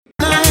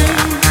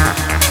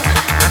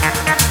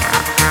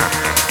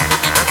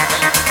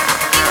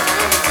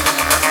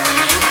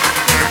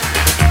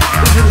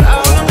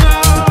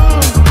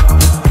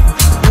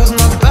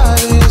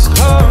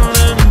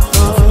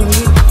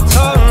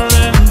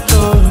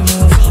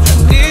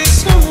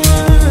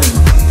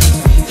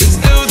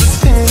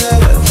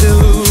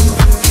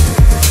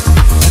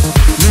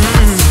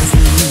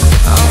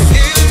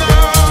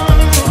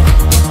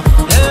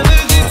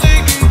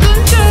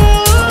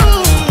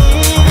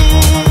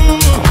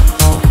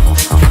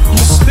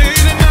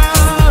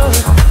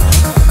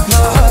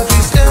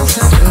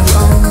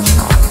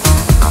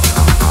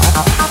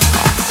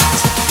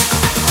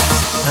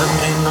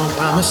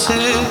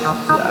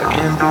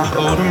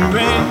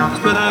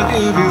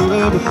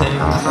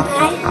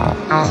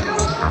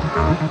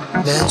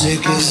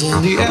Magic is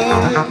in the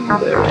air.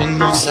 There ain't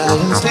no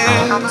silence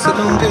here, so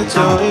don't get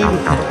your head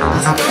wet.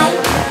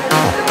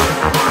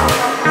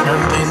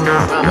 Nothing, no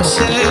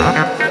promises.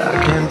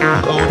 I can't do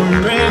golden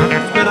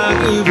rings, but I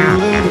give you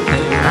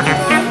everything.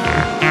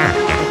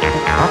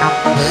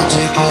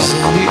 Magic is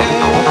in the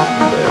air.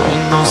 There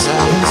ain't no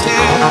silence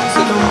here,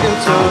 so don't get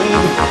your head wet.